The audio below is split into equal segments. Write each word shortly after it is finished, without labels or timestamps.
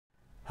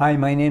Hi,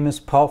 my name is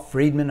Paul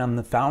Friedman. I'm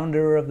the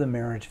founder of the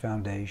Marriage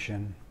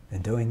Foundation.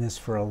 Been doing this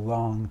for a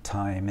long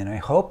time, and I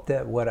hope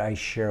that what I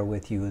share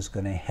with you is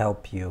going to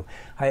help you.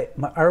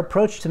 Our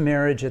approach to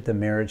marriage at the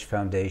Marriage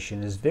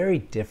Foundation is very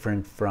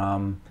different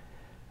from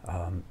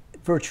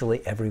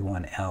virtually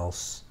everyone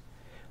else.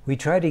 We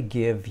try to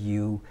give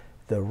you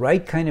the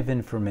right kind of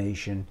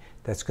information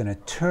that's going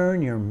to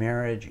turn your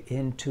marriage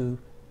into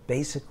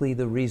basically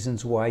the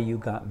reasons why you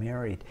got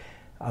married.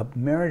 A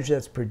marriage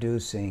that's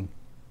producing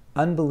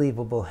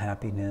unbelievable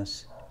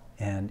happiness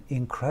and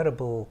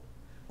incredible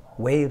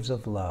waves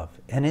of love.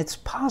 And it's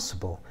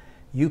possible.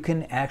 You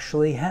can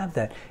actually have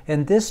that.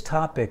 And this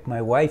topic,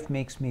 my wife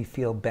makes me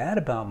feel bad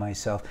about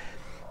myself,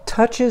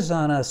 touches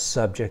on a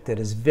subject that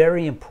is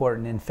very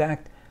important. In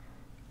fact,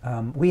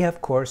 we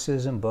have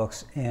courses and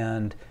books,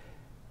 and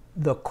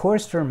the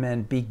Course for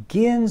Men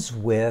begins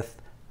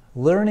with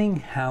learning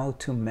how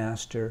to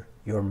master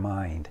your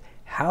mind.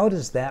 How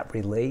does that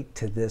relate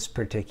to this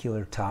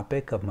particular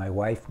topic of my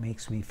wife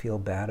makes me feel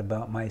bad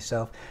about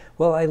myself?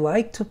 Well, I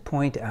like to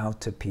point out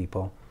to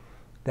people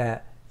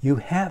that you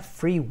have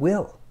free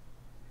will.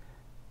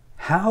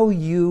 How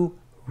you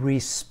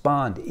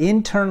respond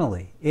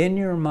internally in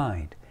your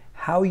mind,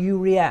 how you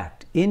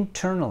react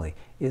internally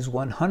is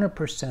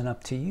 100%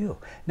 up to you.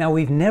 Now,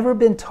 we've never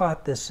been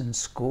taught this in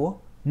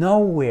school.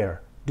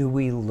 Nowhere do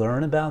we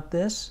learn about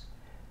this.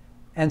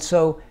 And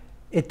so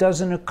it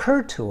doesn't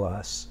occur to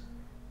us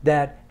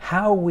that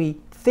how we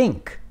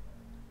think,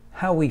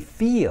 how we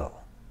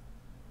feel,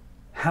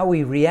 how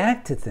we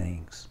react to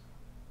things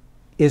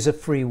is a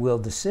free will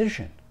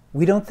decision.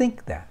 We don't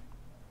think that,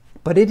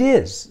 but it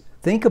is.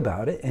 Think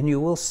about it and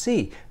you will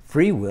see.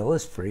 Free will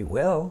is free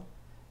will.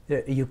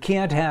 You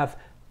can't have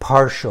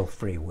partial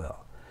free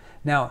will.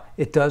 Now,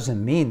 it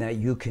doesn't mean that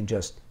you can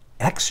just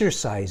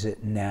exercise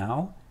it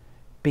now,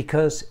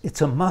 because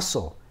it's a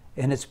muscle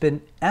and it's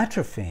been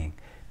atrophying,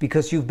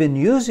 because you've been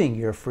using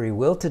your free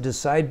will to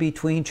decide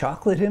between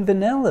chocolate and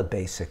vanilla,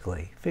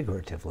 basically,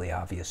 figuratively,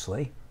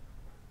 obviously.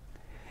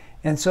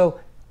 And so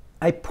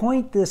I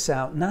point this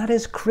out not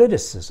as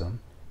criticism,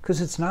 because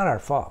it's not our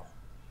fault.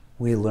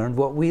 We learned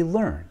what we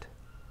learned.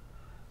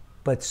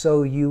 But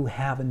so you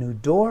have a new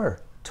door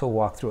to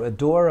walk through, a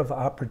door of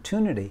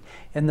opportunity.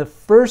 And the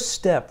first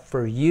step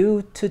for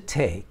you to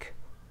take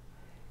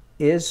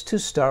is to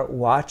start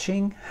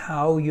watching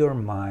how your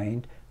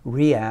mind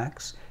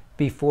reacts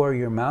before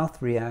your mouth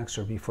reacts,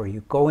 or before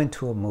you go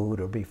into a mood,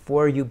 or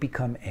before you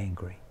become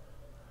angry.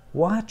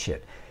 Watch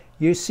it.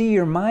 You see,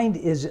 your mind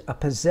is a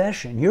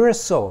possession. You're a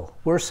soul.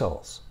 We're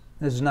souls.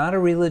 This is not a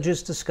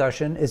religious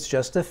discussion. It's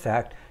just a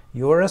fact.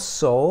 You're a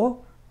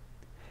soul.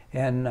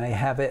 And I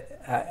have it,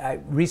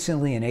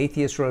 recently an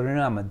atheist wrote in,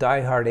 I'm a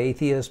diehard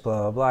atheist,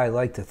 blah, blah, blah. I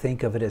like to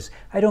think of it as,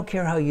 I don't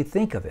care how you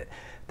think of it.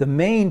 The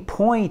main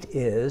point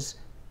is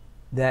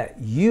that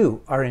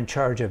you are in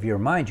charge of your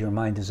mind. Your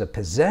mind is a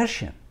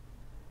possession.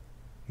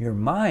 Your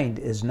mind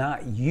is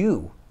not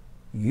you.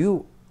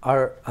 You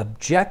are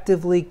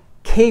objectively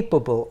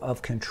capable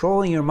of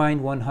controlling your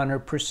mind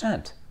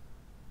 100%.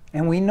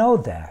 And we know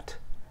that.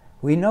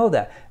 We know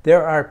that.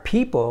 There are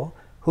people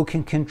who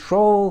can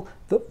control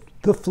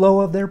the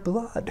flow of their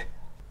blood,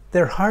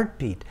 their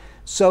heartbeat.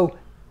 So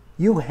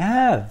you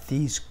have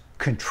these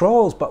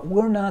controls, but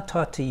we're not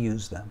taught to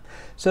use them.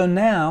 So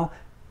now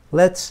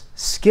let's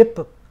skip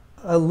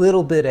a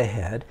little bit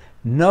ahead.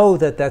 Know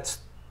that that's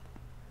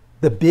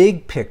the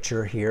big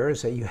picture here,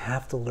 is that you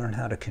have to learn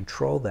how to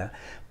control that.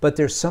 But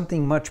there's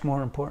something much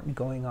more important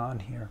going on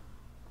here.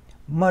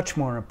 Much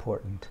more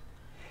important.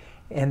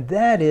 And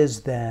that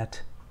is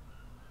that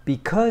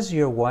because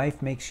your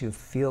wife makes you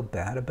feel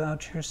bad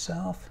about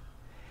yourself,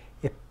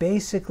 it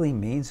basically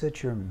means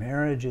that your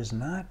marriage is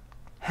not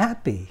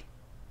happy.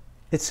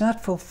 It's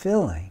not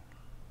fulfilling.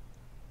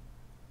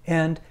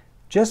 And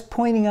just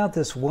pointing out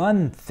this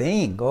one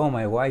thing, oh,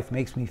 my wife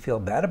makes me feel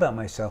bad about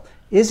myself,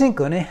 isn't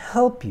going to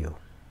help you.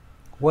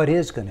 What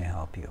is going to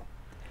help you?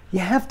 You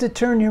have to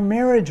turn your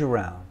marriage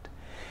around.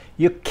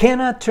 You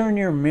cannot turn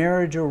your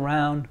marriage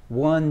around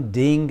one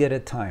ding at a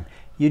time.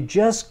 You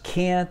just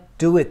can't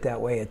do it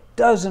that way. It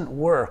doesn't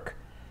work.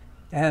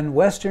 And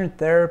Western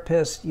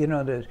therapists, you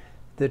know,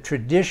 the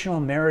traditional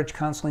marriage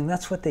counseling,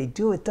 that's what they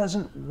do. It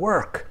doesn't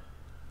work.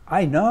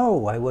 I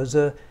know. I was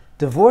a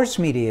divorce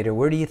mediator.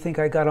 Where do you think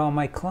I got all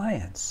my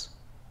clients?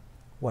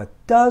 What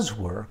does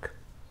work,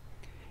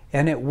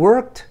 and it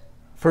worked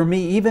for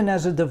me even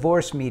as a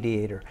divorce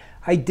mediator,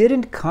 I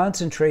didn't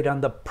concentrate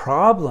on the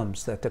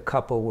problems that the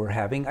couple were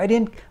having. I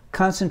didn't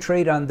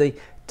concentrate on the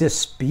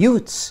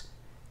disputes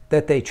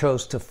that they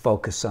chose to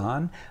focus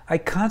on. I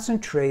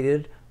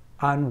concentrated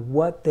on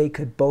what they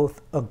could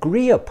both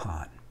agree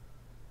upon.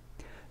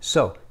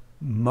 So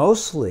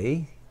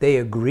mostly they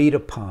agreed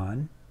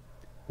upon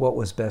what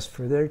was best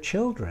for their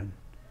children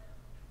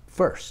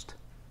first.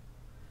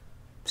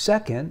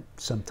 Second,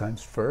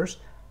 sometimes first,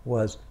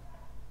 was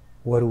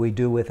what do we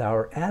do with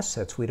our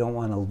assets? We don't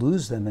want to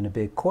lose them in a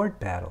big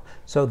court battle.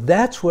 So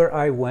that's where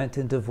I went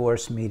in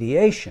divorce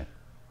mediation.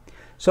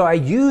 So I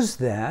used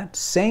that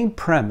same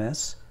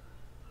premise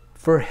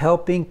for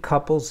helping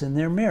couples in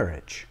their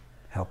marriage.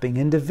 helping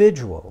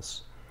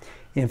individuals.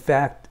 In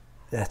fact,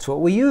 that's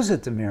what we use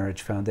at the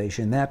Marriage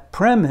Foundation, that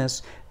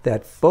premise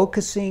that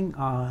focusing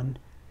on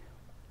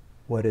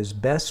what is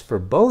best for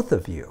both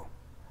of you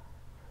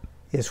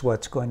is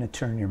what's going to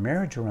turn your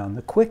marriage around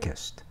the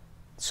quickest.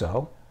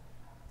 So,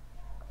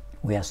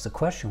 we ask the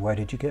question, why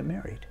did you get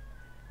married?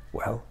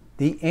 Well,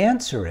 the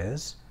answer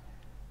is,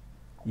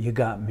 you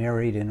got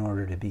married in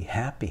order to be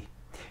happy.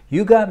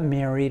 You got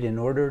married in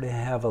order to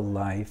have a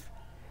life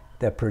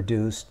that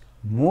produced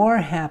more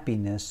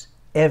happiness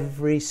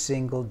every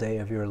single day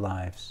of your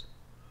lives.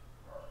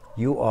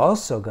 You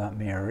also got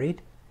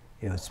married.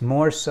 It was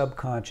more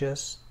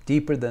subconscious,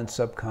 deeper than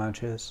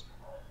subconscious,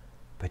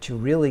 but you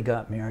really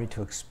got married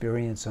to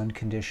experience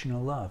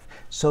unconditional love.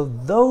 So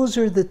those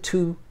are the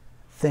two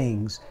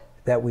things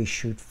that we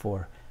shoot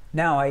for.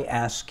 Now I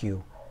ask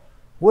you,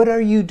 what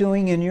are you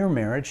doing in your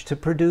marriage to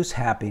produce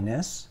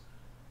happiness?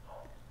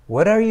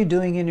 What are you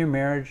doing in your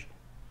marriage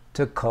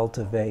to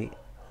cultivate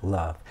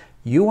love?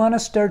 You want to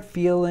start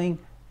feeling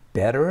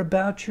better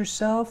about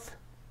yourself?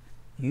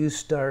 You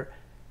start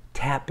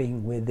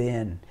tapping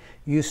within.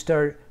 You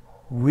start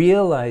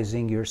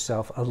realizing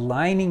yourself,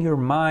 aligning your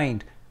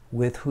mind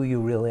with who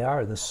you really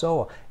are, the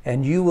soul,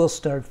 and you will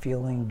start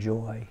feeling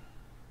joy.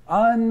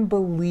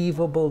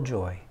 Unbelievable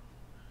joy.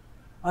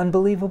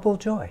 Unbelievable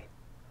joy.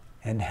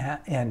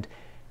 And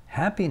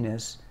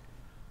happiness,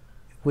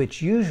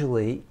 which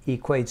usually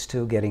equates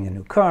to getting a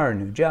new car, a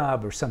new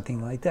job, or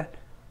something like that,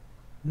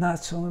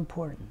 not so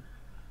important.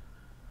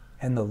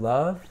 And the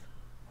love,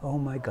 oh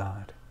my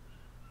God.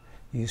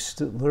 You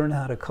learn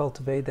how to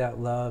cultivate that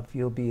love,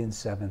 you'll be in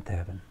seventh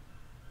heaven.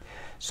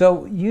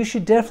 So you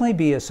should definitely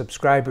be a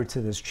subscriber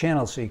to this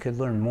channel so you could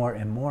learn more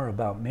and more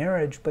about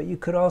marriage, but you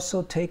could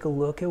also take a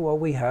look at what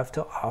we have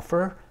to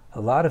offer.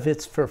 A lot of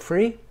it's for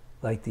free,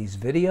 like these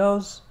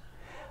videos,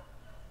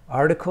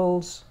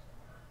 articles,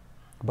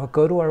 but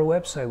go to our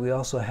website. We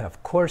also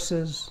have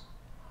courses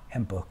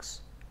and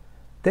books.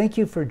 Thank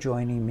you for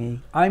joining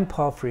me. I'm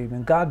Paul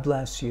Friedman. God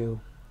bless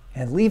you.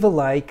 And leave a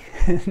like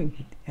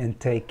and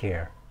take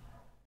care.